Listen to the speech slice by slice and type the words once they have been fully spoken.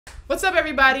What's up,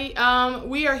 everybody?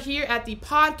 We are here at the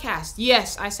podcast.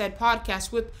 Yes, I said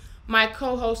podcast with my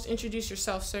co-host. Introduce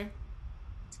yourself, sir.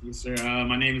 Yes, sir.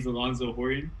 My name is Alonzo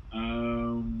Horton.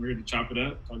 We're here to chop it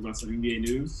up, talk about some NBA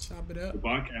news. Chop it up. The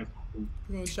podcast. We're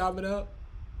going to chop it up.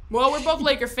 Well, we're both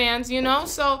Laker fans,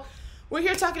 so we're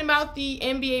here talking about the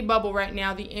NBA bubble right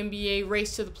now, the NBA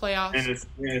race to the playoffs.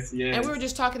 Yes. And we were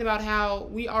just talking about how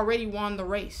we already won the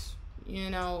race.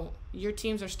 Your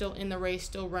teams are still in the race,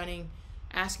 still running,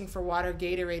 asking for water,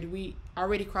 Gatorade. We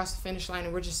already crossed the finish line,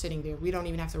 and we're just sitting there. We don't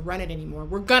even have to run it anymore.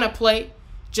 We're going to play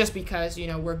just because,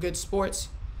 we're good sports.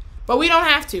 But we don't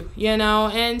have to,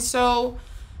 And so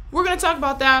we're going to talk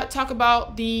about that, talk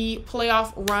about the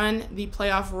playoff run, the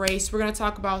playoff race. We're going to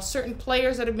talk about certain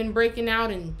players that have been breaking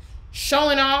out and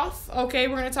showing off, okay?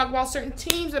 We're going to talk about certain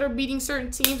teams that are beating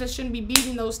certain teams that shouldn't be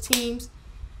beating those teams.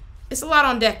 It's a lot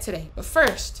on deck today. But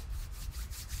first,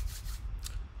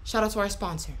 shout out to our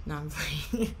sponsor. No, I'm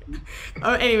playing.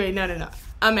 Anyway, no.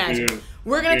 Imagine. Yeah.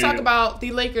 We're going to talk about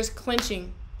the Lakers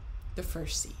clinching the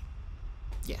first seed.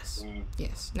 Yes. Wow.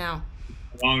 Yes. Now.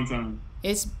 A long time.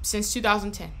 It's since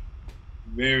 2010.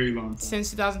 Very long time.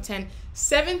 Since 2010.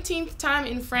 17th time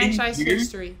in franchise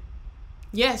history.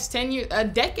 Yes, 10 years. A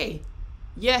decade.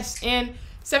 Yes. And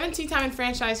 17th time in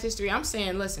franchise history. I'm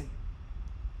saying, listen.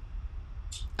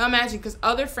 Imagine, because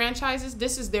other franchises,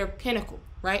 this is their pinnacle,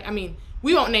 right? I mean,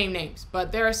 we won't name names,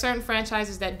 but there are certain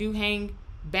franchises that do hang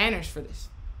banners for this.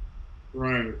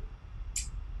 Right.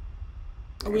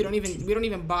 We don't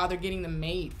even bother getting them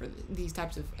made for these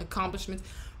types of accomplishments.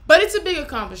 But it's a big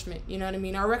accomplishment, you know what I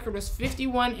mean? Our record was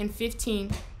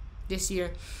 51-15 this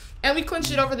year. And we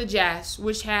clinched it over the Jazz,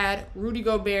 which had Rudy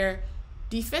Gobert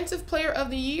Defensive Player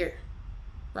of the Year,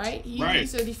 right?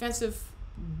 He's a defensive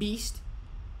beast.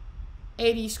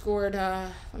 AD scored,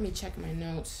 let me check my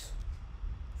notes.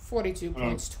 42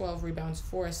 points, 12 rebounds,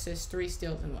 4 assists, 3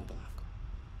 steals, and 1 block.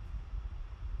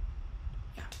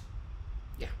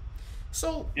 Yeah.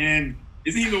 So. And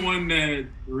isn't he the one the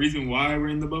reason why we're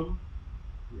in the bubble?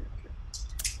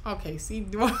 Yeah. Okay. See,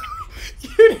 you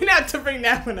didn't have to bring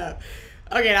that one up.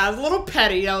 Okay, that was a little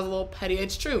petty.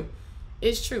 It's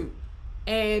true.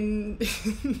 And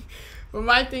but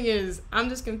my thing is, I'm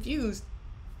just confused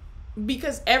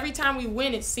because every time we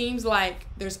win, it seems like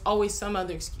there's always some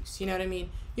other excuse. You know what I mean?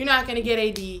 You're not gonna get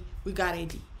AD. We got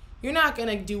AD. You're not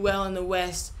gonna do well in the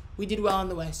West. We did well in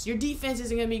the West. Your defense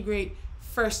isn't gonna be great.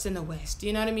 First in the West.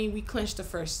 You know what I mean? We clinched the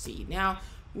first seed. Now,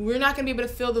 we're not going to be able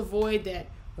to fill the void that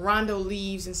Rondo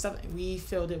leaves and stuff. We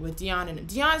filled it with Dion. And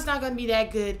Dion's not going to be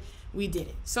that good. We did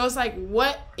it. So it's like,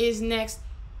 what is next?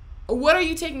 What are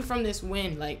you taking from this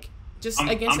win? Like, just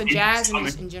against the Jazz and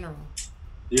just in general?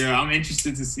 Yeah, I'm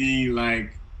interested to see,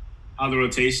 like, how the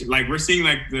rotation, like, we're seeing,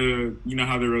 like,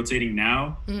 how they're rotating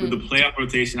now. Mm-hmm. With the playoff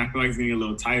rotation, I feel like it's getting a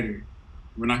little tighter.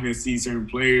 We're not going to see certain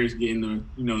players getting the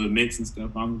the mix and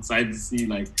stuff. I'm excited to see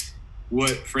like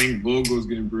what Frank Vogel's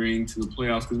going to bring to the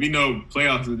playoffs because we know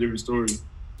playoffs is a different story.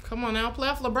 Come on now,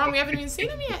 playoff LeBron. We haven't even seen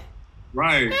him yet.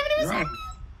 Right.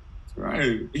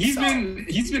 He's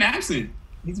been absent.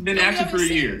 He's been absent for a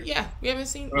year. Yeah, we haven't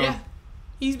seen. Yeah,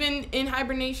 he's been in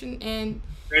hibernation and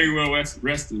very well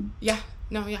rested. Yeah.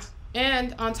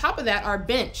 And on top of that, our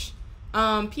bench.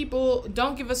 People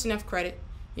don't give us enough credit.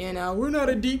 We're not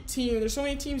a deep team. There's so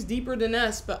many teams deeper than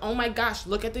us. But, oh, my gosh,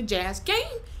 look at the Jazz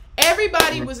game.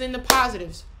 Everybody was in the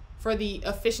positives for the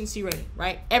efficiency rating,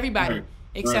 right? Everybody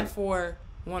except for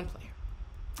one player.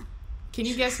 Can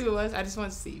you guess who it was? I just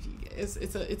want to see if you guess.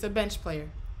 It's a bench player.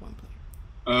 One player.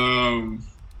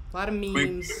 A lot of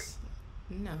memes.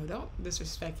 No, don't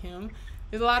disrespect him.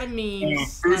 There's a lot of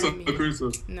memes.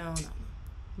 Caruso. No.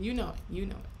 You know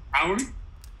it. Howard?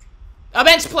 A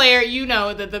bench player,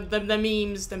 the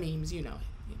memes, you know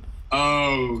it.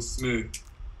 Oh, Smith.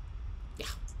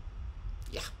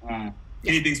 Yeah.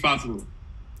 Anything's possible.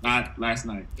 Not last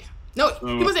night. Yeah. No,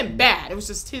 he wasn't bad. It was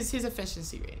just his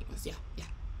efficiency rating was yeah.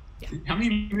 How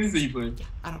many minutes did he play? Yeah,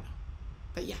 I don't know.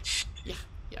 But yeah.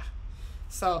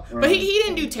 So, but he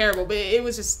didn't do terrible, but it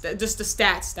was just the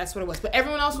stats. That's what it was. But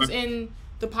everyone else was in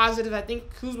the positive. I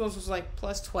think Kuzma's was like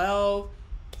plus 12.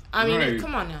 I mean,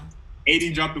 come on now.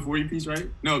 80 dropped the 40 piece, right?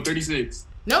 No, 36.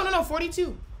 No,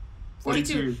 42.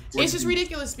 42. It's just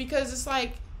ridiculous because it's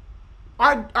like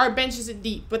our bench isn't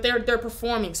deep, but they're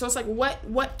performing. So it's like what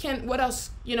else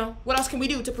can we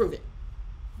do to prove it?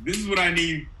 This is what I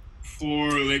need for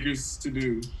Lakers to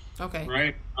do. Okay.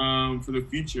 Right? For the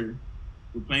future.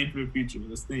 We're playing for the future.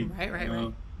 Let's think. Right.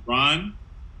 LeBron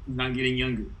is not getting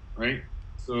younger, right?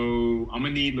 So I'm gonna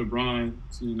need LeBron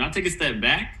to not take a step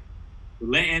back, but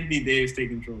let Anthony Davis take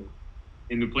control.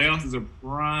 And the playoffs is a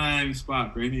prime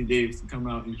spot for Anthony Davis to come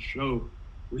out and show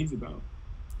what he's about.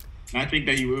 And I think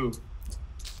that he will.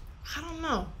 I don't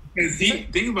know. Because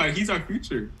think about it, he's our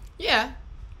future. Yeah.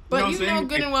 But you know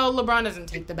good and well, LeBron doesn't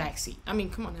take the back seat. I mean,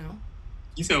 come on now.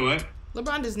 You said what?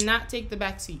 LeBron does not take the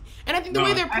back seat. And I think the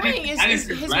way they're playing has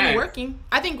been working.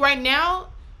 I think right now,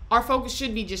 our focus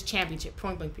should be just championship,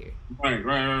 point blank period. Right.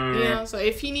 You know, so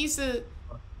if he needs to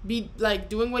be, like,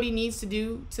 doing what he needs to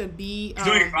do to be... He's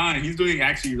doing fine. He's doing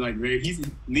actually, like, great. He's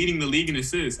leading the league in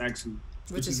assists, actually,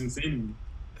 which is insane.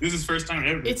 This is his first time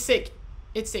ever. It's sick.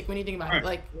 It's sick when you think about it.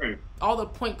 Like, all the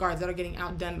point guards that are getting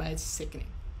outdone by it's sickening.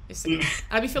 It's sickening.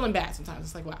 I'd be feeling bad sometimes.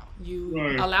 It's like, wow, you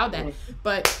allowed that.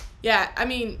 But, yeah, I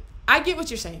mean, I get what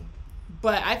you're saying.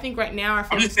 But I think right now our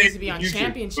focus needs to be on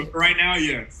championship. But right now,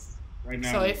 yes. Right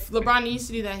now. So if LeBron needs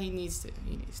to do that, he needs to.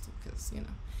 Because, you know,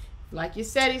 like you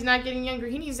said, he's not getting younger.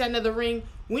 He needs another ring.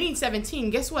 We need 17.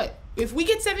 Guess what? If we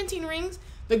get 17 rings,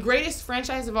 the greatest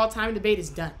franchise of all time debate is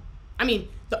done. I mean,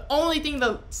 the only thing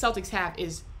the Celtics have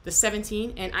is the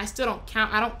 17, and I still don't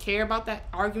count. I don't care about that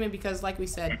argument because, like we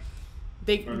said,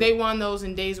 they won those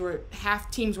in days where half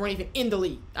teams weren't even in the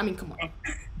league. I mean, come on.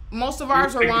 Most of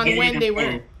ours are won when they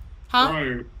were. Huh?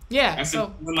 Right. Yeah. That's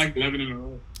so like 11 in a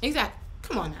row. Exactly.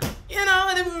 Come on now. You know,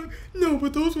 and they were, no,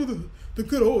 but those were the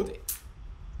good old days.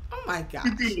 Oh my gosh.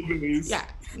 Yeah.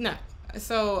 No.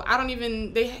 So I don't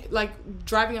even, they like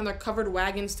driving on their covered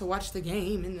wagons to watch the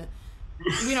game, and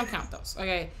we don't count those.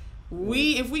 Okay.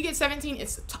 If we get 17,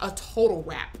 it's a total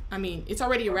wrap. I mean, it's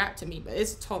already a wrap to me, but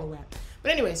it's a total wrap.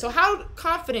 But anyway, so how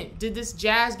confident did this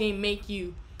Jazz game make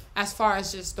you as far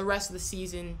as just the rest of the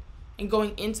season and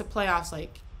going into playoffs?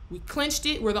 Like, we clinched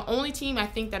it. We're the only team I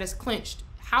think that has clinched.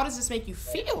 How does this make you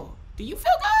feel? Do you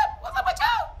feel good? What's up with you?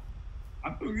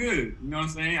 I feel good. You know what I'm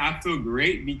saying? I feel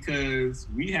great because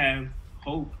we have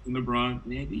hope in LeBron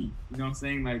and AD. You know what I'm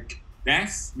saying? Like,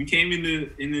 we came into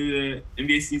the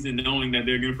NBA season knowing that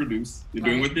they're going to produce. They're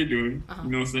doing what they're doing. You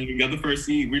know what I'm saying? We got the first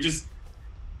seed. We're just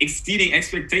exceeding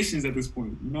expectations at this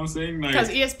point. You know what I'm saying? Like, because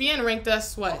ESPN ranked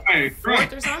us, what,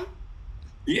 fourth or something?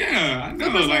 Yeah, I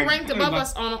know. Clippers were ranked above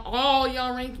us on all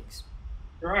y'all rankings.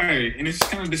 Right, and it's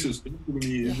kind of disrespectful to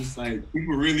me. It's just like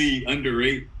people really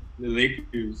underrate the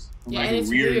Lakers. Yeah, and it's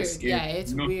weird. Yeah,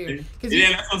 it's weird.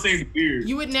 Yeah, that's what I'm saying. It's weird.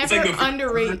 You would never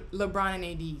underrate LeBron and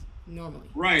AD normally.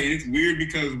 Right, and it's weird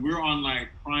because we're on like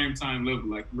prime time level.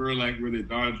 Like we're the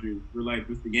Dodgers. We're like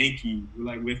with the Yankees. We're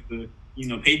like with the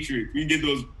Patriots. We get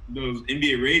those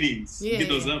NBA ratings. Yeah, we get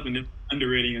those up and then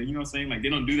underrating. You know what I'm saying? Like they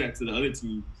don't do that to the other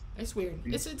teams. It's weird.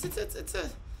 It's a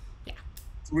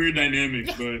weird dynamic,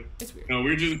 but it's weird. No,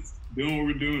 we're just doing what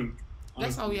we're doing. Honestly.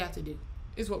 That's all we have to do.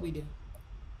 Is what we do.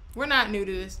 We're not new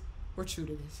to this. We're true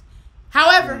to this.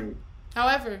 However,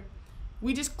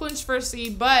 we just clinched first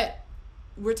seed, but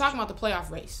we're talking about the playoff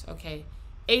race, okay?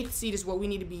 8th seed is what we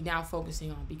need to be now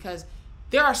focusing on because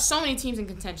there are so many teams in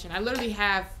contention. I literally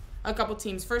have a couple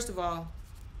teams. First of all,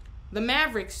 the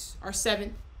Mavericks are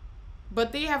 7th,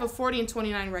 but they have a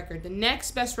 40-29 record. The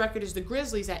next best record is the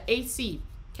Grizzlies at 8th seed,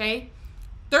 okay?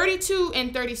 32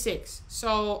 and 36.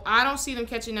 So I don't see them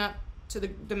catching up to the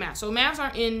Mavs. So Mavs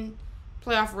are in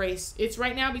playoff race. It's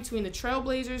right now between the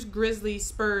Trailblazers, Grizzlies,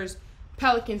 Spurs,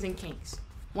 Pelicans, and Kings.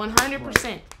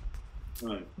 100%.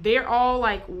 Right. They're all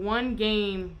like one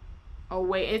game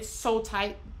away. It's so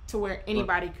tight to where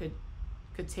anybody could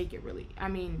take it, really. I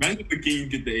mean, imagine if the Kings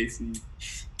get the AC.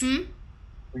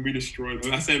 And we destroy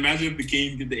them. I said, imagine if the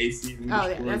Kings get the AC.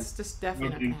 Yeah, that's just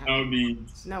definitely not gonna happen. That would be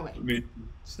no way. Amazing.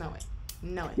 No way.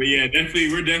 No way. But yeah,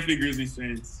 we're definitely Grizzlies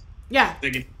fans. Yeah.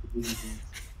 Second Grizzlies fans.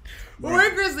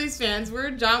 We're Grizzlies fans. We're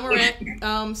John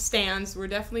Morant stans. We're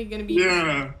definitely gonna be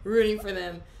rooting for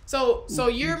them. So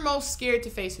you're most scared to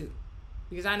face who?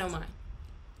 Because I know mine.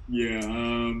 Yeah,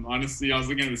 honestly, I was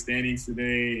looking at the standings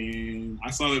today, and I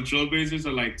saw the Trailblazers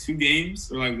are like 2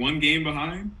 games or like 1 game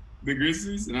behind the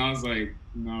Grizzlies, and I was like,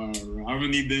 no, I'm gonna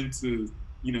need them to,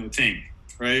 tank,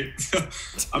 right? So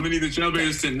I'm gonna need the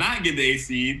Trailblazers to not get the A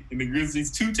seed, and the Grizzlies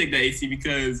to take the A seed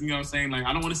because, what I'm saying, like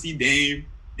I don't want to see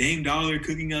Dame Dollar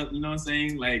cooking up, what I'm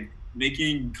saying, like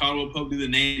making Caldwell Pope do the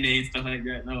name stuff like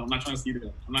that. No, I'm not trying to see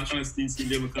that. I'm not trying to see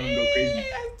them come and go crazy.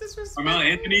 Carmelo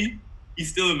Anthony. He's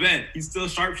still a vet. He's still a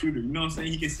sharpshooter. You know what I'm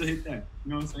saying? He can still hit that.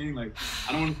 You know what I'm saying? Like,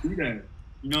 I don't want to see that.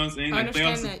 You know what I'm saying? I like,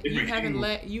 understand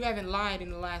that you haven't lied in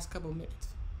the last couple of minutes.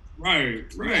 Right.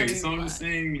 So I'm just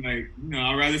saying, like,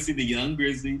 I'd rather see the young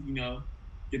Grizzlies,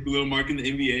 get the little mark in the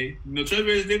NBA.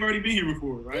 Trailblazers, they've already been here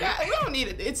before, right? Yeah, we don't need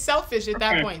it. It's selfish at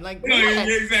that point. Like,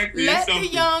 exactly. Let the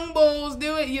young Bulls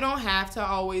do it. You don't have to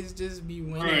always just be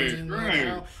winning.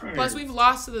 Right. Plus, we've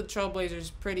lost to the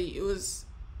Trailblazers it was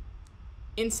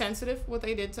insensitive what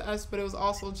they did to us, but it was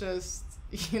also just,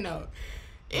 it was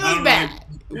bad.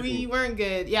 We weren't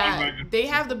good. Yeah, they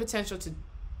have the potential to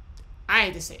I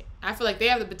hate to say it. I feel like they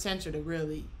have the potential to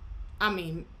really,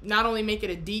 not only make it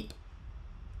a deep,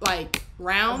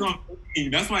 round.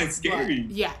 That's why it's scary.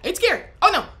 Yeah, it's scary. Oh,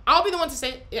 no. I'll be the one to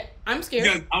say it. Yeah, I'm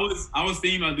scared. Because I was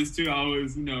thinking about this, too. I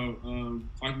was,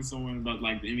 talking to someone about,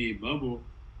 the NBA bubble.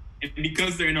 And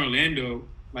because they're in Orlando,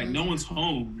 no one's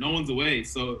home. No one's away.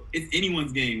 So it's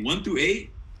anyone's game. 1 through 8,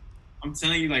 I'm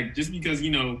telling you, just because,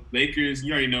 Lakers,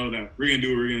 you already know that we're going to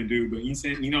do what we're going to do. But you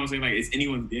know what I'm saying? It's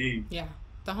anyone's game. Yeah.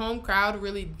 The home crowd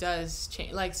really does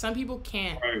change. Some people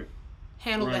can't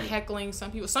handle the heckling.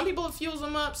 Some people it fuels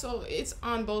them up. So it's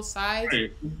on both sides.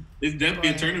 Right. It's definitely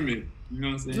a tournament. You know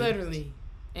what I'm saying? Literally.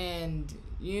 And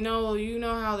you know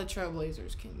how the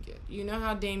Trailblazers can get. You know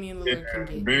how Damian Lillard can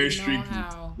get. Very streaky.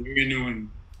 Very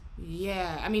annoying.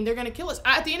 Yeah. They're going to kill us.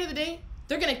 At the end of the day,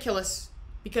 they're going to kill us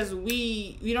because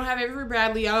we don't have Avery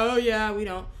Bradley. Oh, yeah, we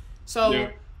don't. So,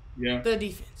 the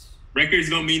defense. Records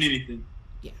don't mean anything.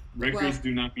 Yeah. Records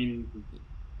do not mean anything.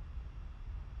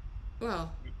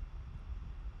 Well.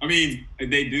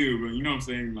 They do, but you know what I'm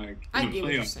saying? I get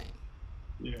what you're saying.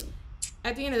 Yeah.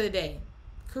 At the end of the day,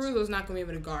 Caruso's not going to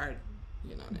be able to guard.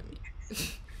 You know what I mean?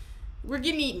 We're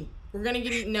getting eaten. We're going to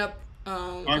get eaten up.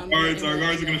 Our guards are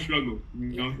going to struggle. You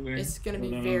know what I'm saying? It's going to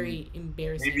be very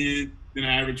embarrassing. Maybe an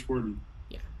average 40.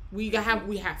 Yeah. We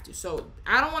have to. So,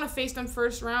 I don't want to face them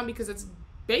first round because it's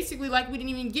basically like we didn't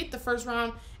even get the first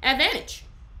round advantage.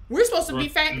 We're supposed to be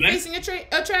facing a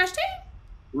trash team.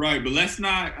 Right, but let's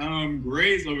not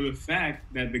graze over the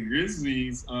fact that the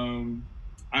Grizzlies, I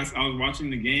was watching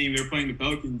the game. They were playing the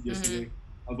Pelicans yesterday.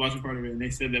 I was watching part of it, and they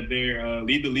said that they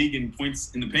lead the league in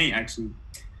points in the paint, actually.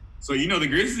 So, the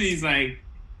Grizzlies,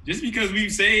 just because we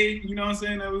say, you know what I'm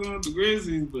saying, that we're going with the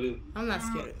Grizzlies, but... I'm not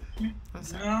scared of them. I'm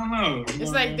sorry. I don't know.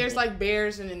 It's there's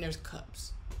Bears and then there's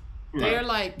Cubs. Right.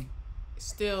 They're,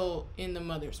 still in the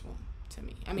mother's womb to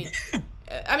me.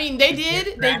 They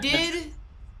did.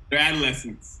 They're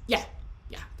adolescents. Yeah.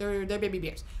 They're baby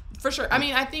bears for sure.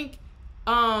 I think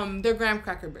they're graham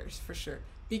cracker bears for sure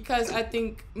because I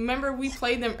think remember we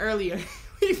played them earlier.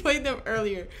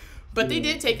 But they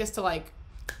did take us to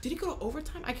did it go to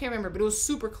overtime? I can't remember, but it was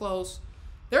super close.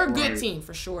 They're a good team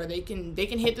for sure. They can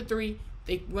hit the three.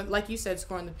 They went like you said,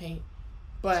 score in the paint.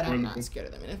 But I'm not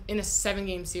scared of them. In a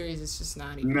 7-game series, it's just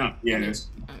not even. No, yeah.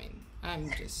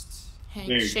 I'm just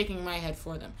shaking my head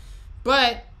for them.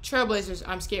 But Trailblazers,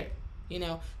 I'm scared.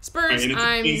 Spurs,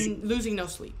 I'm losing no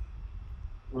sleep.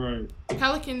 Right.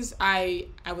 Pelicans, I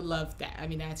would love that.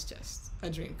 That's just a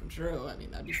dream come true.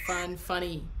 That'd be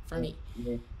funny for me.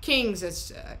 Yeah. Kings,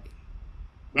 it's.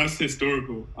 That's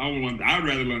historical. I'd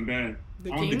rather learn that.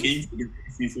 I want the Kings to get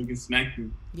so we can smack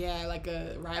them. Yeah, like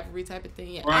a rivalry type of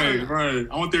thing. Yeah. Right.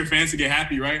 I want their fans to get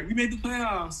happy, right? We made the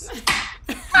playoffs.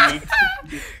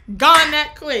 Gone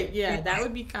that quick. Yeah, that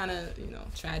would be kind of,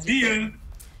 tragic. Yeah. Yeah,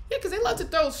 because they love to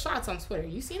throw shots on Twitter.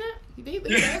 You seen that? They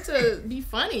love to be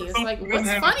funny. It's what's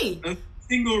funny? A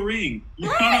single ring.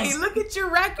 Right. Look at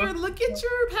your record. Look at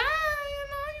your pie.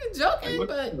 You're joking,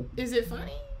 but is it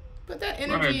funny? Put that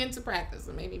energy into practice,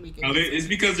 and maybe we can. No, it's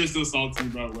because they're still salty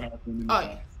about what happened.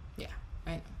 Yeah,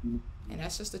 I know, and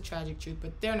that's just the tragic truth.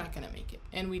 But they're not gonna make it,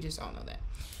 and we just all know that.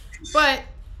 But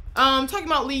talking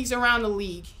about leagues around the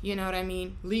league, you know what I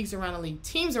mean? Leagues around the league,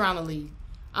 teams around the league.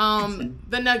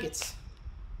 The Nuggets,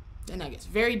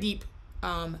 very deep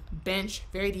bench,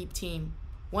 very deep team,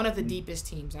 one of the deepest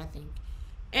teams, I think.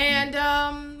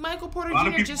 And Michael Porter Jr. A lot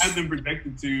of people have them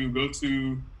projected to go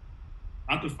to.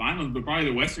 Not the finals, but probably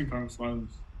the Western Conference Finals.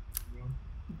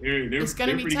 It's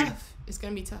gonna be tough. It's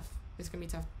gonna be tough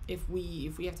if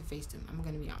we have to face them. I'm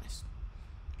gonna be honest.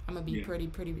 I'm gonna be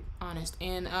pretty honest.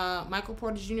 And Michael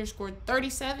Porter Jr. scored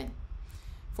 37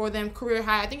 for them career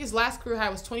high. I think his last career high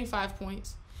was 25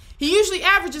 points. He usually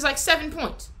averages 7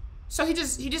 points. So he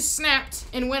just snapped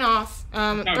and went off.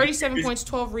 37 points,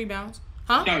 12 rebounds.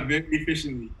 Huh? Shot very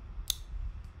efficiently.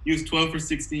 He was 12 for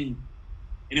 16.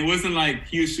 And it wasn't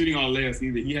he was shooting all layups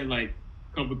either. He had a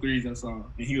couple threes I saw,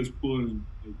 and he was pulling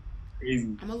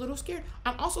crazy. I'm a little scared.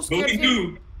 I'm also scared. But we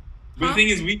knew. But the thing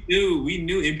is, we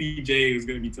knew MPJ was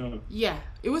gonna be tough. Yeah,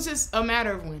 it was just a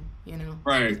matter of when,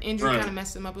 Right. His injury kind of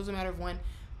messed him up. It was a matter of when.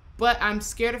 But I'm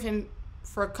scared of him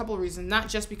for a couple of reasons, not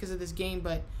just because of this game,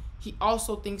 but he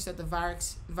also thinks that the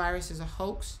virus is a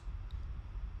hoax.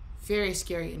 Very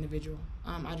scary individual.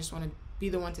 I just want to be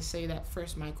the one to say that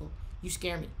first, Michael. You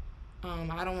scare me.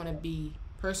 I don't want to be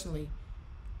personally,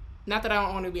 not that I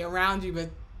don't want to be around you,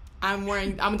 but I'm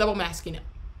double masking up.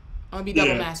 I'm going to be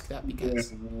double masked up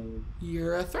because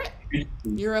you're a threat.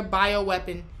 You're a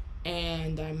bioweapon,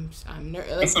 and I'm nervous.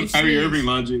 That's some Kyrie Irving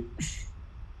logic.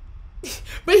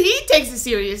 But he takes it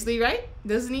seriously, right?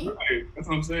 Doesn't he? Right. That's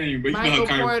what I'm saying. But Michael you know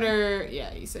how Porter,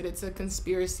 yeah, he said it's a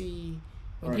conspiracy.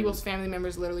 When Right. people's family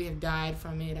members literally have died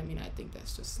from it. I mean, I think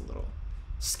that's just a little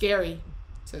scary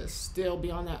to still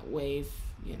be on that wave,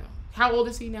 you know. How old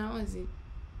is he now? Is he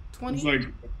 20? He's like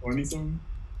 20 something.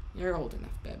 You're old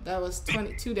enough, babe. That was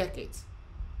 22 decades.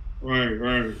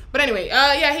 Right. But anyway,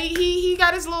 yeah, he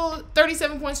got his little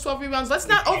 37 points, 12 rebounds. Let's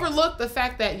not overlook the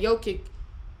fact that Jokic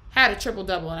had a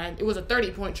triple-double, and it was a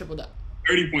 30-point triple-double.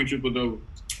 30-point triple-double.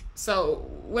 So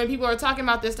when people are talking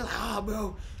about this, they're like, oh,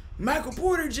 bro, Michael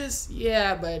Porter just...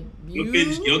 Yeah, but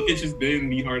Jokic has been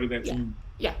the heart of that team.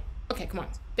 Yeah. Okay, come on.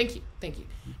 Thank you.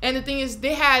 And the thing is,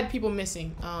 they had people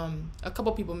missing, a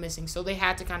couple people missing, so they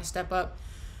had to kind of step up.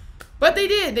 But they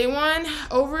did. They won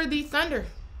over the Thunder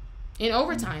in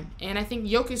overtime. And I think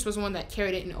Jokic was the one that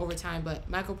carried it in overtime, but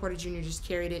Michael Porter Jr. just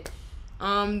carried it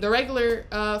the regular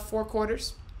 4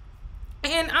 quarters.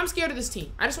 And I'm scared of this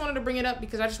team. I just wanted to bring it up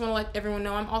because I just want to let everyone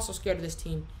know I'm also scared of this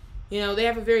team. You know, they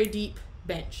have a very deep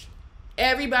bench.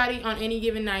 Everybody on any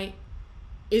given night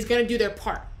is going to do their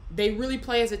part. They really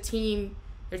play as a team.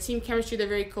 Their team chemistry, they're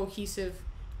very cohesive.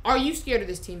 Are you scared of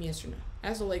this team, yes or no?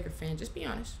 As a Laker fan, just be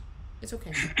honest. It's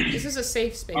okay. This is a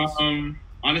safe space.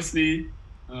 Honestly,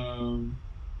 I'm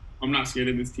not scared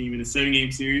of this team in a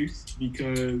 7-game series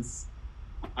because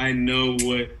I know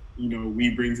what, we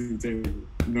bring to the table.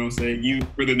 You know what I'm saying?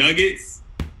 For the Nuggets,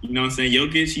 you know what I'm saying?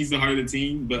 Jokic, he's the heart of the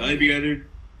team. But every other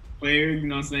player, you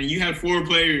know what I'm saying? You have 4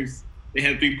 players, they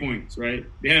have 3 points, right?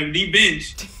 They have a deep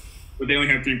bench, but they only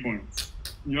have 3 points.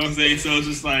 You know what I'm saying? So it's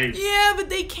just like... Yeah, but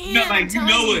they can't. You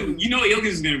know what Jokic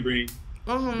is going to bring.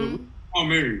 Oh,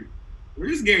 Murray.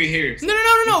 Where's Gary Harris?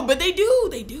 No. But they do.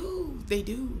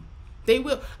 They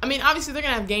will. I mean, obviously, they're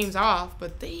going to have games off,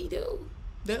 but they do.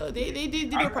 They do.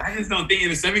 I just don't think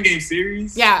in a 7-game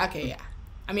series. Yeah, okay, yeah.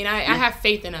 I mean, I have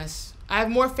faith in us. I have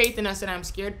more faith in us than I'm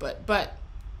scared, but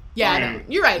yeah, right. I know.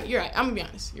 You're right. I'm going to be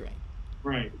honest. You're right.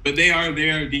 Right. But they are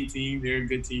a deep team. They're a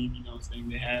good team. You know what I'm saying?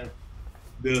 They have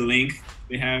the length.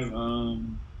 They have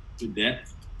the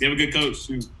depth. They have a good coach,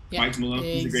 too. Yeah, Mike Malone.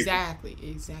 He's a great coach.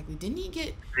 Exactly. Didn't he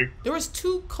get... There was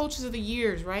 2 coaches of the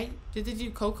years, right? Did they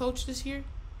do co-coach this year?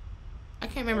 I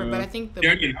can't remember, but I think I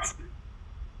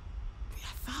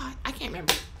can't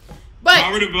remember. But if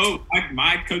I were to vote,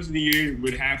 my coach of the year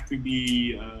would have to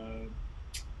be,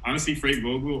 honestly, Frank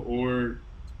Vogel or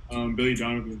Billy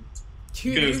Donovan.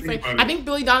 I think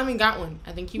Billy Donovan got one.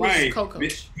 I think he was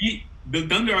co-coach. The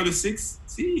Thunder are the 6th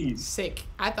seed. Sick.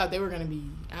 I thought they were going to be...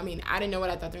 I mean, I didn't know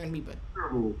what I thought they were going to be, but...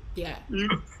 Terrible. Yeah.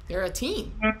 They're a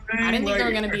team. I didn't think they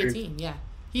were going to be a team. Yeah.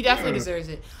 He definitely deserves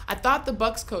it. I thought the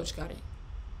Bucks coach got it.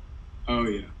 Oh,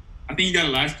 yeah. I think he got it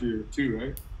last year, too,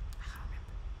 right?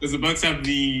 Because the Bucks have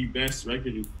the best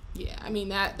record. Yeah, I mean,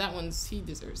 that one's... He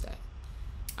deserves that.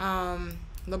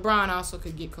 LeBron also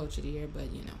could get coach of the year, but,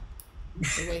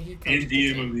 the way he coaches... And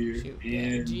GM of the year.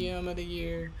 And GM of the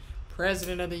year...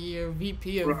 President of the year,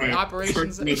 VP of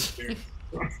operations.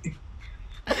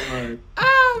 Right.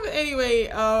 Anyway,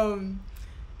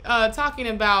 talking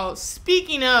about,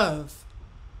 speaking of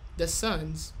the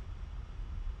Suns,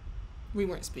 we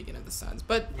weren't speaking of the Suns,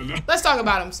 but let's talk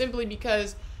about them simply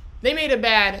because they made a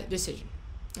bad decision.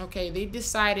 Okay, they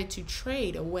decided to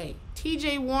trade away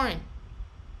TJ Warren,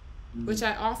 which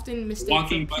I often mistake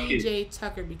for PJ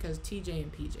Tucker because TJ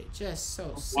and PJ just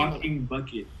so similar. Walking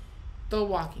bucket. The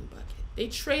walking bucket. They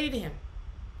traded him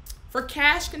for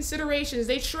cash considerations.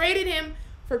 They traded him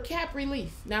for cap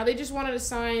relief. Now, they just wanted to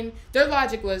sign... Their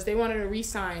logic was they wanted to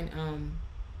re-sign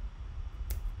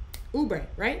Oubre,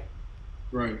 right?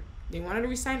 Right. They wanted to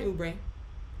re-sign Oubre.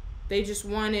 They just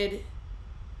wanted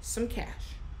some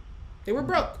cash. They were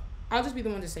broke. I'll just be the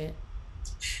one to say it.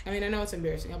 I mean, I know it's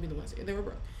embarrassing. I'll be the one to say it. They were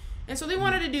broke. And so they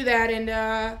wanted to do that, and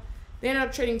they ended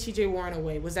up trading TJ Warren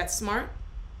away. Was that smart?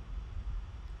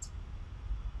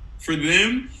 For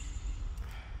them,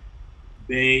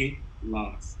 they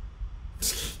lost.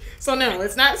 So no,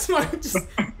 it's not smart. Just,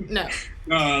 no.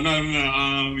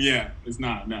 No. Yeah, it's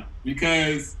not. No,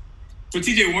 because for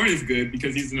TJ Warren is good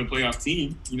because he's in a playoff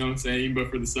team. You know what I'm saying? But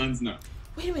for the Suns, no.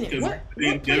 Wait a minute.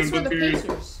 What place were the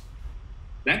Pacers?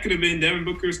 That could have been Devin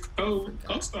Booker's co-star.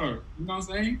 You know what I'm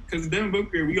saying? Because Devin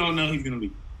Booker, we all know he's gonna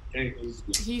leave. Okay,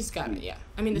 he's got it. Yeah.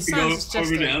 I mean, the Suns is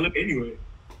just over to LA anyway.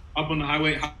 Hop on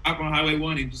Highway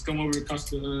 1 and just come over across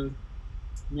the, you know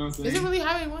what I'm saying? Is it really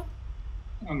Highway 1?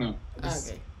 I don't know.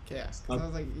 Okay. Because I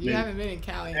was like, you haven't been in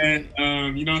Cali. And,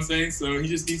 you know what I'm saying? So he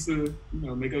just needs to,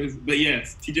 make up his... But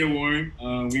yes, TJ Warren,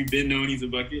 we've been knowing he's a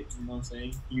bucket. You know what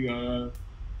I'm saying?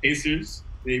 Pacers,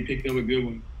 they picked up a good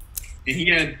one.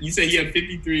 And you said he had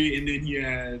 53, and then he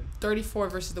had... 34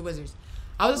 versus the Wizards.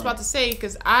 I was just about to say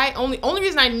because only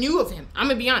reason I knew of him. I'm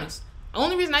gonna be honest.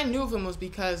 Only reason I knew of him was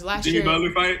because last year. Jimmy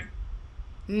Butler fight?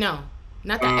 No,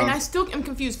 not that. And I still am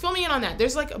confused. Fill me in on that.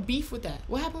 There's like a beef with that.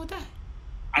 What happened with that?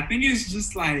 I think it's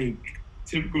just like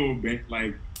typical,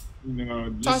 like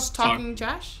just talking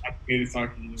trash. I think it's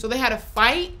talking. So they had a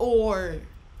fight, or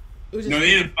it was just no, they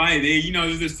didn't fight. They it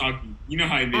was just talking. You know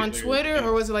how it is on Twitter,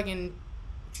 or was it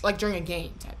like during a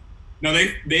game type? No,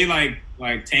 they like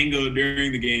tangled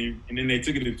during the game, and then they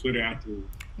took it to Twitter afterwards.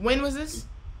 When was this?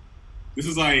 This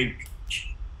was like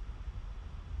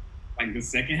the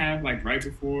second half, like right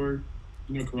before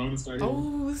Corona started.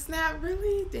 Oh snap!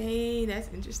 Really? Dang,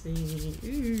 that's interesting.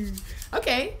 Ooh.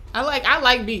 Okay, I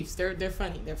like beefs. They're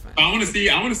funny. They're funny. I want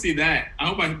to see that. I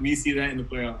hope we see that in the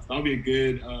playoffs. That'll be a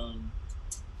good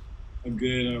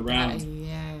round.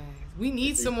 Yeah. We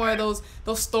need some more of those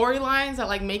storylines that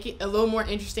like make it a little more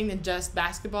interesting than just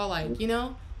basketball. Like,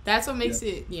 that's what makes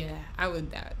it. Yeah, I would.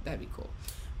 That'd be cool.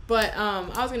 But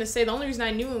I was gonna say the only reason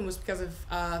I knew him was because of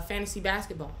fantasy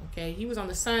basketball. Okay, he was on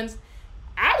the Suns.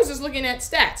 I was just looking at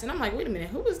stats and I'm like, wait a minute,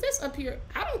 who is this up here?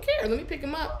 I don't care. Let me pick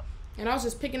him up. And I was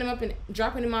just picking him up and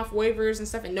dropping him off waivers and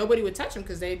stuff, and nobody would touch him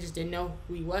because they just didn't know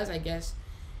who he was. I guess.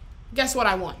 Guess what?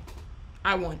 I won.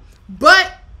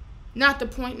 But. Not the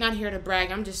point, not here to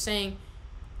brag. I'm just saying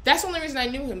that's the only reason I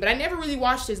knew him. But I never really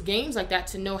watched his games like that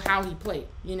to know how he played.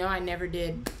 I never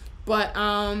did. But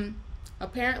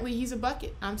apparently he's a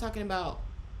bucket. I'm talking about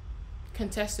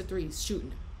contested threes,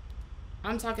 shooting.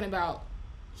 I'm talking about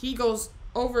he goes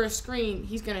over a screen,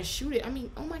 he's going to shoot it. I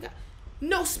mean, oh my God.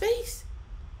 No space.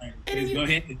 Right.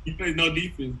 He plays no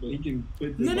defense, but he can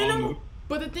put the ball. No.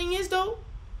 But the thing is, though,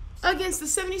 against the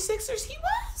 76ers, he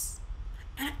was.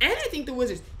 And I think the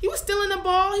Wizards. He was stealing the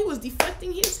ball. He was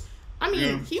deflecting his. I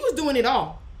mean, he was doing it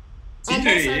all. On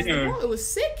both sides of the ball. It was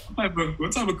sick.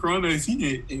 What type of corona does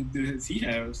he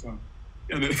have? So,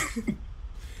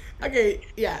 okay,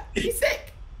 yeah. He's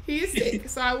sick. He is sick.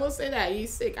 So I will say that.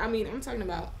 He's sick. I mean, I'm talking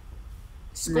about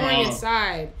scoring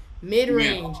inside,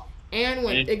 mid-range, and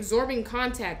when absorbing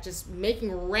contact, just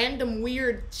making random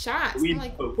weird shots. I'm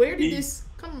like, where did this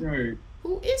come from?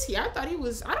 Who is he? I thought he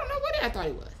was. I don't know what I thought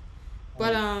he was.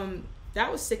 But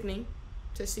that was sickening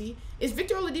to see. Is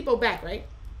Victor Oladipo back, right?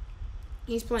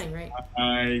 He's playing, right?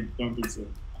 I don't think so.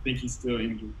 I think he's still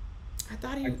injured. No,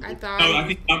 I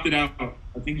think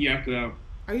he opted out.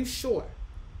 Are you sure?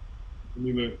 Let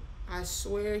me look. I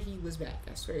swear he was back.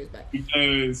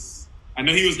 Because I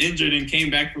know he was injured and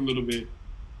came back for a little bit.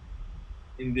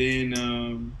 And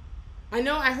then I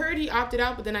know I heard he opted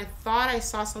out, but then I thought I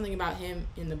saw something about him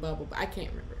in the bubble, but I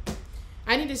can't remember.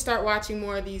 I need to start watching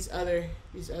more of these other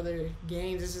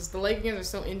games. It's just the Lakers games are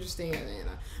so interesting,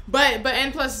 But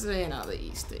and plus the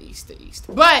East.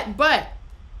 But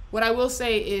what I will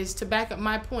say is to back up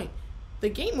my point, the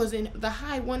game was in the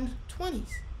high 120s.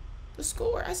 The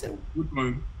score, I said, which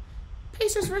one?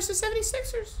 Pacers versus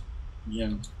 76ers.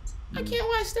 Yeah. I can't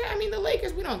watch that. I mean, the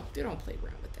Lakers, they don't play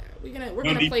around with that. We're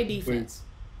gonna play defense.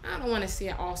 I don't want to see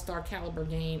an all-star caliber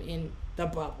game in the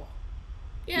bubble.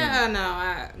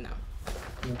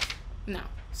 No.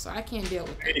 So I can't deal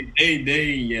with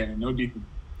that. No defense.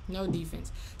 No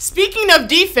defense. Speaking of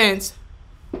defense,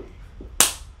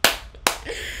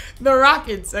 the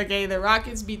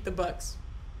Rockets beat the Bucks.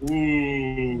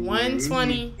 Ooh.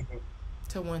 120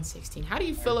 to 116. How do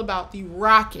you feel about the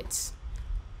Rockets?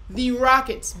 The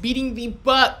Rockets beating the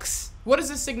Bucks. What is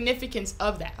the significance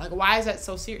of that? Like, why is that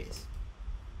so serious?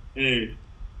 Hey,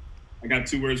 I got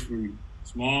 2 words for you.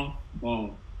 Small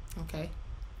ball. Okay. Is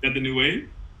that the new wave?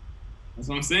 That's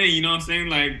what I'm saying. You know what I'm saying?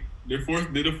 Like, they're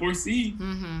the 4th seed. Mm-hmm.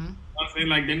 You know what I'm saying?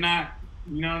 Like, they're not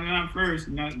first.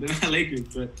 They're not Lakers,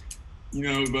 but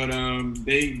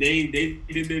they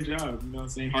did their job. You know what I'm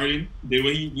saying? Harden did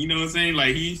what he, you know what I'm saying?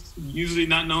 Like, he's usually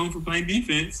not known for playing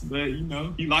defense, but,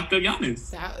 he locked up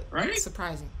Giannis. Right?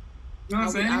 Surprising. You know what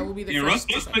I'm saying? I will be the and first.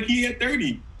 Russ Westbrook, he had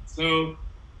 30. So,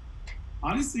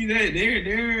 honestly,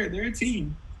 they're a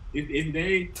team. If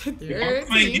Harden's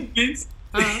playing defense,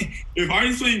 if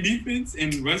Harden's playing defense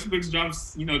and Westbrook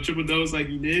drops, triple doubles like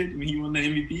he did when he won the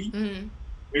MVP,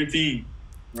 they're a team,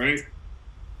 right?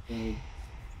 So,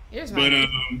 here's my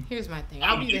thing.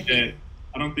 I'll be the hater.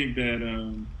 I don't think that.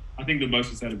 I think the Bucks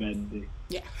just had a bad day.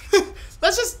 Yeah,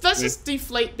 let's just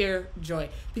deflate their joy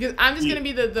because I'm just gonna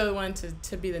be the one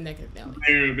to be the negative Nelly.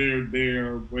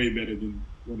 They're way better than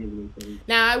whatever they played.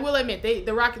 Now I will admit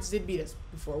the Rockets did beat us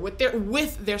before with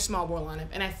their small ball lineup,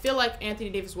 and I feel like Anthony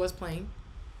Davis was playing,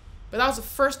 but that was the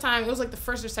first time. It was like the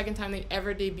first or second time they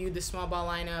ever debuted the small ball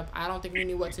lineup. I don't think we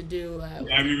knew what to do. I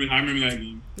remember that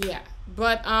game. Yeah,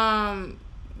 but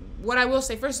what I will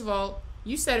say, first of all,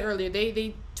 you said earlier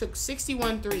they took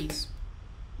 61 threes.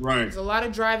 Right. There's a lot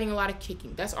of driving, a lot of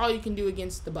kicking. That's all you can do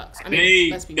against the Bucks. I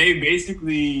mean, they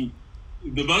basically,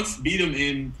 the Bucks beat them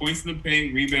in points in the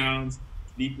paint, rebounds,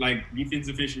 defense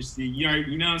efficiency. You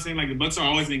know what I'm saying? Like, the Bucks are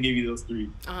always gonna give you those three,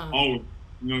 always.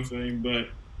 You know what I'm saying? But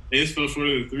they just fell short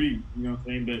of the three. You know what I'm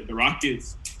saying? But the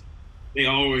Rockets, they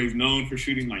always known for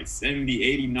shooting like 70,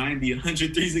 80, 90,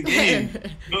 100 threes a game.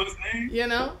 You know what I'm saying? You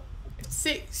know,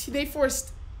 they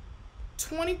forced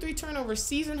 23 turnovers,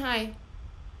 season high,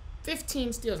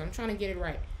 15 steals. I'm trying to get it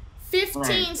right.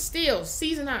 15 steals,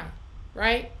 season high,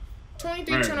 right?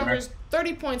 23 turnovers,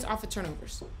 30 points off of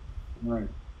turnovers. Right.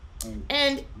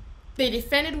 And they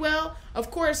defended well.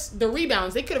 Of course, the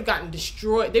rebounds, they could have gotten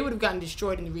destroyed. They would have gotten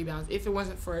destroyed in the rebounds if it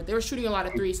wasn't for, they were shooting a lot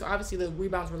of threes, so obviously the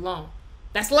rebounds were long.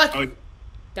 That's lucky.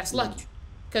 That's lucky.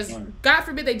 Because God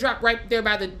forbid they drop right there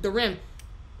by the rim.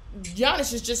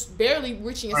 Giannis is just barely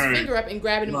reaching his finger up and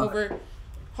grabbing him over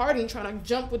Harden, trying to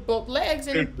jump with both legs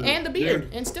and the beard,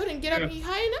 and still didn't get up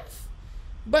high enough.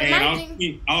 But I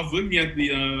was looking at the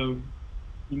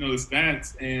the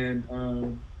stats, and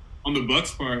on the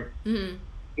Bucks part, a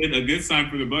good sign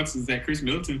for the Bucks is that Chris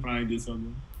Middleton finally did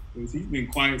something. Because he's been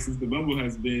quiet since the bubble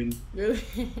has been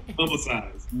bubble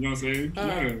size. You know what I'm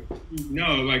saying?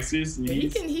 No, like seriously.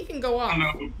 He can go off.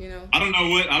 I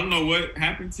don't know what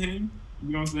happened to him.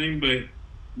 You know what I'm saying?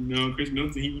 But Chris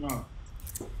Middleton, he went off.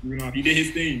 He did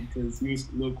his thing because he was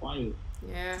a little quiet.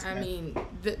 Yeah, I mean,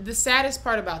 the saddest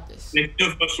part about this. They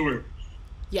still fell short.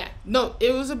 Yeah, no,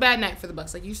 it was a bad night for the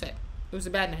Bucks, like you said. It was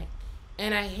a bad night,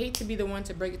 and I hate to be the one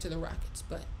to break it to the Rockets,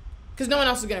 but because no one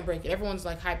else is gonna break it. Everyone's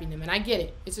like hyping them, and I get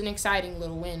it. It's an exciting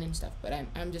little win and stuff, but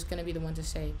I'm just gonna be the one to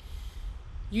say,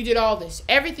 you did all this,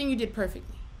 everything you did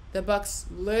perfectly. The Bucks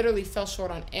literally fell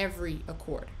short on every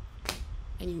accord,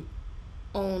 and you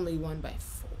only won by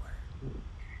 4.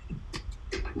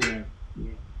 Yeah.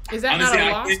 Is that honestly, not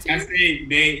a loss to you? I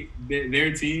say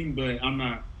their team, but I'm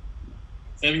not.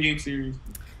 7-game series.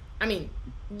 I mean,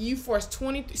 you forced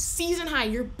 20 season high,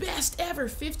 your best ever,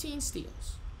 15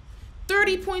 steals,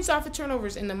 30 points off of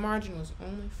turnovers, and the margin was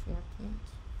only 4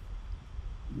 points.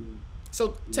 Yeah.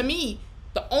 So to me,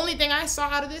 the only thing I saw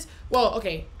out of this, well,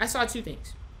 okay, I saw 2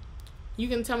 things. You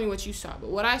can tell me what you saw, but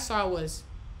what I saw was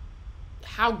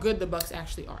how good the Bucks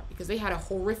actually are, because they had a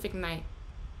horrific night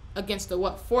against the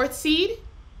 4th seed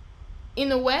in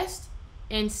the West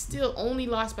and still only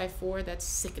lost by 4. That's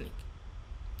sickening.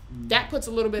 That puts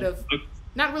a little bit of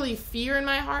not really fear in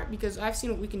my heart, because I've seen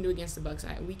what we can do against the Bucks.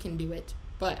 We can do it,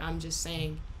 but I'm just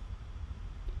saying.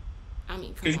 I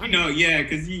mean, because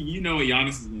because you know what Giannis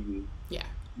is gonna do. Yeah.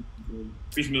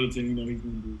 Chris Middleton, he's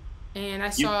gonna do. And I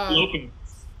saw. Lopez.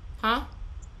 Huh?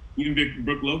 Even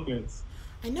Brook Lopez.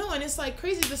 I know, and it's like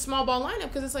crazy, the small ball lineup,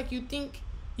 because it's like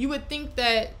you would think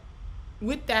that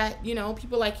with that,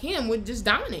 people like him would just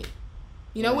dominate.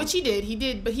 Which he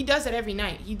did, but he does that every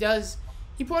night.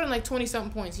 He poured in like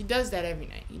 20-something points. He does that every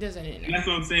night. He does that in. And that's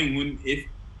what I'm saying. When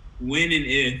and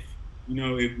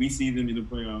if we see them in the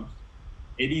playoffs,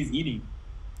 AD's eating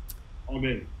all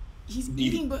day. He's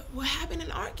eating, but what happened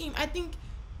in our game? I think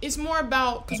it's more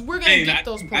about because we're gonna get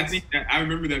those points. I think I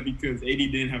remember that because AD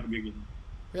didn't have a good game.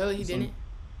 Really, he didn't.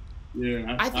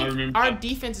 Yeah, I think remember our that.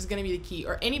 defense is going to be the key,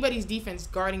 or anybody's defense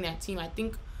guarding that team. I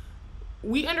think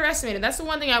we underestimated. That's the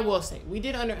one thing I will say. We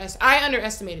did I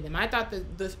underestimated them. I thought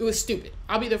it was stupid.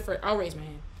 I'll be the first. I'll raise my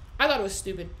hand. I thought it was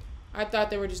stupid. I thought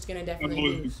they were just going to definitely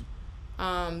lose.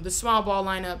 The small ball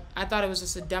lineup, I thought it was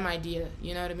just a dumb idea.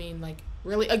 You know what I mean? Like,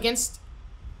 really, against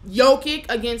Jokic,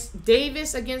 against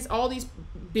Davis, against all these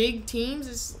big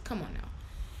teams, come on now.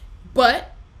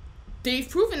 But they've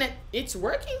proven that it's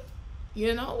working.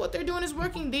 What they're doing is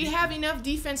working. They have enough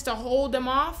defense to hold them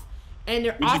off, and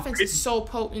their offense is so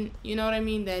potent, you know what I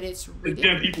mean, that it's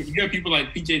ridiculous. You got people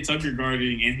like P.J. Tucker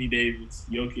guarding Anthony Davis,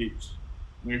 Jokic,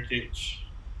 Nurkic.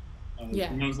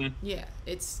 Yeah. You know what I'm saying?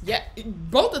 Yeah.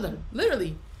 Both of them,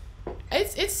 literally.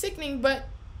 It's sickening, but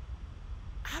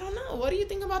I don't know. What do you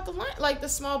think about the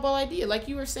small ball idea, like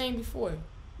you were saying before?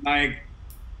 Like,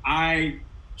 I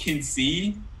can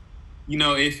see,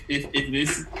 if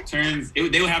this turns, they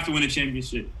would have to win a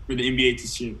championship for the NBA to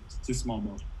shift to small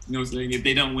ball. You know what I'm saying? If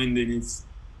they don't win, then it's.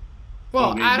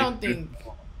 Well, I don't think.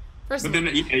 First of all,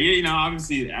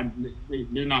 obviously,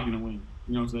 they're not going to win.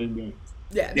 You know what I'm saying?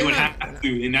 But yeah, they would have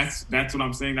to, and that's what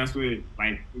I'm saying. That's what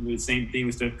the same thing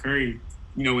with Steph Curry.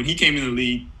 When he came in the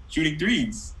league, shooting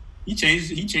threes, he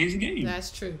changed the game.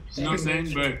 That's true. You know what I'm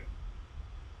saying? But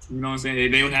you know what I'm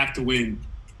saying? They would have to win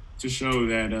to show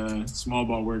that small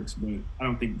ball works, but I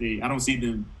don't see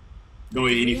them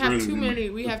going any further.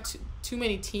 We have too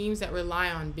many teams that rely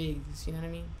on bigs. You know what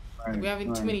I mean? Right, we have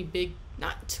too many big,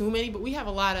 not too many, but we have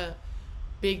a lot of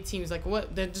big teams. Like,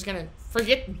 what? They're just going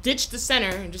to ditch the center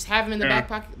and just have him in the back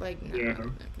pocket? Like, no, I'm not going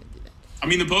to do that. I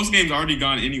mean, the post game's already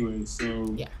gone anyway,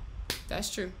 so. Yeah,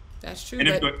 that's true. That's true.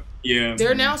 And but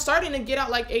they're now starting to get out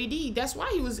like AD. That's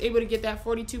why he was able to get that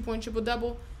 42-point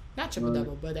triple-double. Not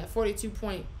triple-double, but that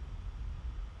 42-point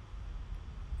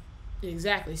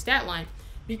stat line.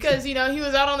 Because, he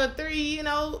was out on the 3,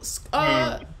 it's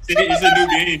a new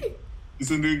game. It's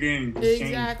a new game.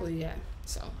 Exactly, yeah.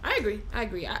 So, I agree.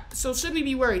 So, should we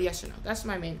be worried, yes or no? That's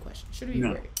my main question. Should we be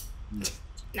worried?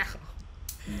 No.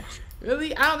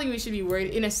 Really? I don't think we should be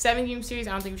worried. In a 7-game series,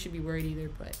 I don't think we should be worried either,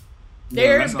 but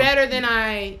they're better than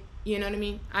you know what I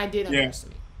mean? I did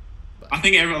underestimate. But. I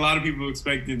think a lot of people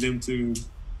expected them to,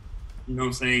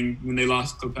 when they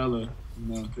lost Capella,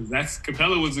 because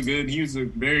Capella was he was a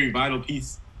very vital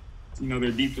piece,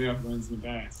 their deep playoff runs in the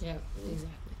past. Yeah, exactly.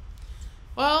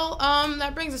 Well,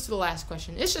 that brings us to the last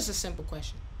question. It's just a simple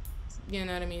question. You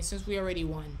know what I mean? Since we already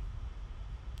won,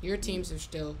 your teams are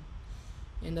still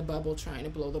in the bubble trying to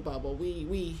blow the bubble.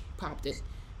 We popped it.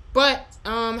 But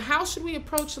how should we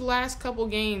approach the last couple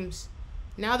games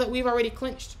now that we've already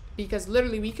clinched? Because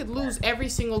literally we could lose every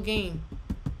single game.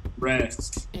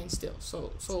 Rest. And still.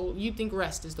 So you think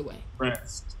rest is the way?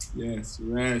 Rest. Yes,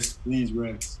 rest. Please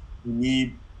rest. We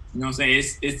need,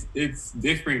 it's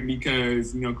different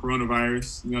because,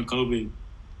 coronavirus, COVID.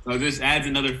 So it just adds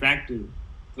another factor.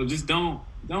 So just don't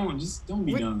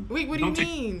be dumb. Wait, what do you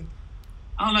mean?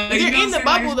 I don't know. They're in the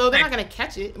bubble though. They're not gonna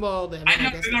catch it. Well, I know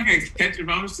they're not gonna catch it.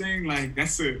 But I'm saying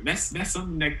that's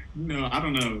something that I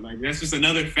don't know. Like that's just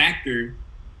another factor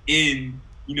in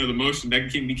the motion that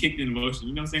can be kicked into motion.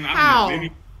 You know what I'm saying? How? I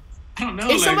don't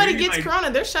know. If somebody gets corona,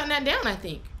 they're shutting that down. I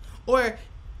think. Or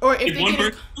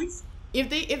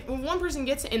if one person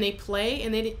gets it and they play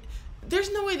and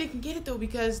there's no way they can get it though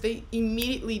because they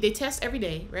test every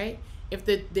day, right? If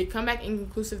they come back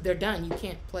inconclusive, they're done. You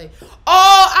can't play. Oh,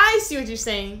 I see what you're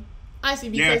saying. I see,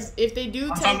 because if they do...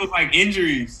 On top of,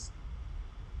 injuries.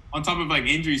 On top of,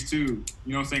 injuries, too.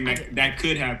 You know what I'm saying? That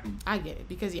could happen. I get it.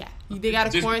 Because, they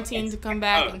got to quarantine to come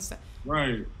back and stuff.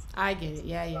 Right. I get it.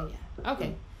 Yeah.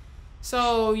 Okay.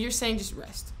 So, you're saying just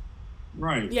rest.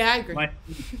 Right. Yeah, I agree.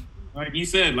 Like you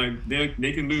said,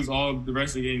 they can lose all the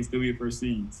rest of the games, still be the first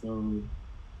seed. So...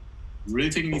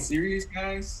 Really taking me serious,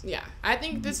 guys? Yeah. I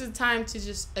think this is time to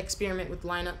just experiment with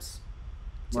lineups,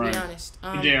 to be honest.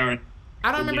 I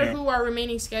don't remember who our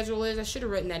remaining schedule is. I should have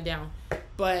written that down.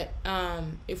 But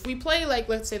if we play,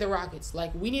 let's say the Rockets,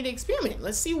 we need to experiment.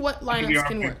 Let's see what lineups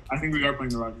can work. I think we are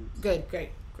playing the Rockets. Good, great.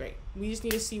 We just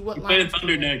need to see what lineups. We play the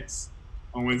Thunder next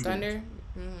on Wednesday. Thunder?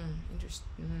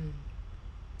 Interesting.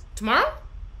 Tomorrow?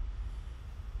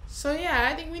 So, yeah,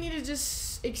 I think we need to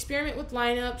just experiment with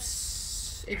lineups.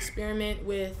 Experiment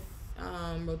with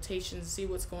rotations, see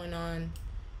what's going on,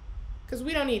 because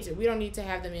we don't need to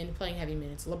have them in playing heavy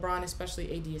minutes. LeBron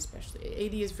especially, AD is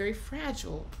very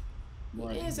fragile.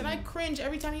 He is, and I cringe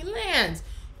every time he lands.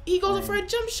 He goes for a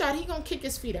jump shot, he gonna kick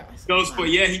his feet out. He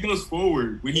goes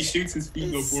forward. When he shoots, his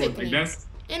feet go forward. I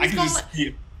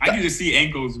can just see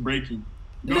ankles breaking.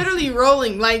 Literally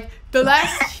rolling. The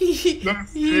last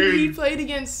he played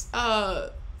against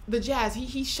the Jazz,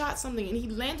 he shot something and he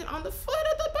landed on the foot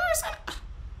of the person.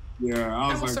 Yeah,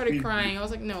 I almost started crying. I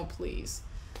was like, no, please.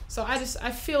 So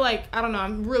I feel like, I don't know,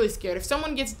 I'm really scared. If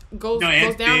someone goes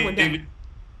down, we're done.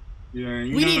 Yeah,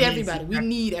 we need everybody. We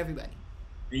need everybody.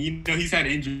 And he's had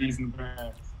injuries in the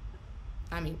past.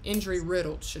 I mean, injury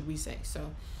riddled, should we say?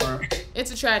 So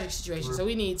it's a tragic situation. So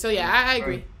we need. So yeah, I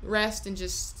agree. Rest and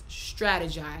just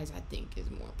strategize. I think is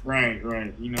more important.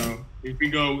 Right. If we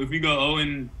go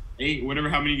 0-8, whatever,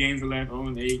 how many games are left,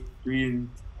 0-8,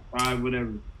 3-5,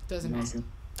 whatever. Doesn't matter.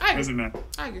 Doesn't matter.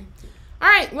 I agree. All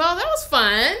right, well, that was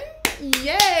fun.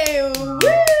 Yay! Woo!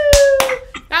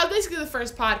 That was basically the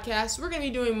first podcast. We're going to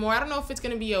be doing more. I don't know if it's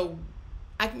going to be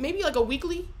maybe a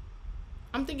weekly.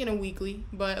 I'm thinking a weekly,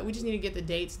 but we just need to get the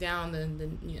dates down,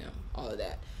 then all of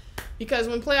that. Because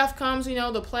when playoff comes, the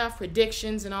playoff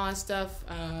predictions and all that stuff,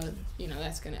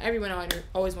 that's going to, everyone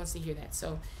always wants to hear that.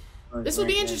 So, this will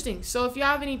be interesting. So if y'all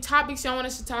have any topics y'all want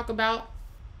us to talk about,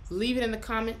 leave it in the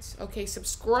comments. Okay,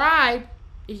 subscribe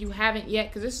if you haven't yet,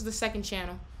 because this is the second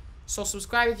channel. So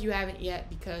subscribe if you haven't yet,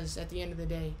 because at the end of the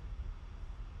day,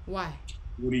 why?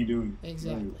 What are you doing?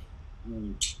 Exactly.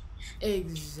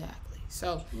 Exactly.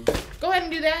 So go ahead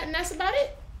and do that, and that's about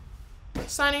it.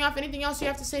 Signing off. Anything else you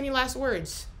have to say? Any last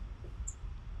words?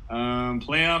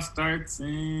 Playoff starts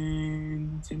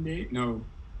in 10 days. No.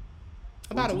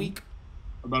 About a week.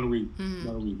 About a week. Mm-hmm.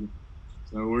 About a week.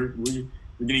 So we're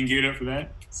getting geared up for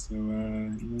that. So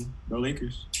go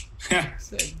Lakers. All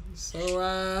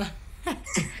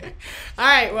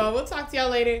right. Well, we'll talk to y'all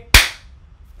later.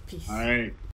 Peace. All right.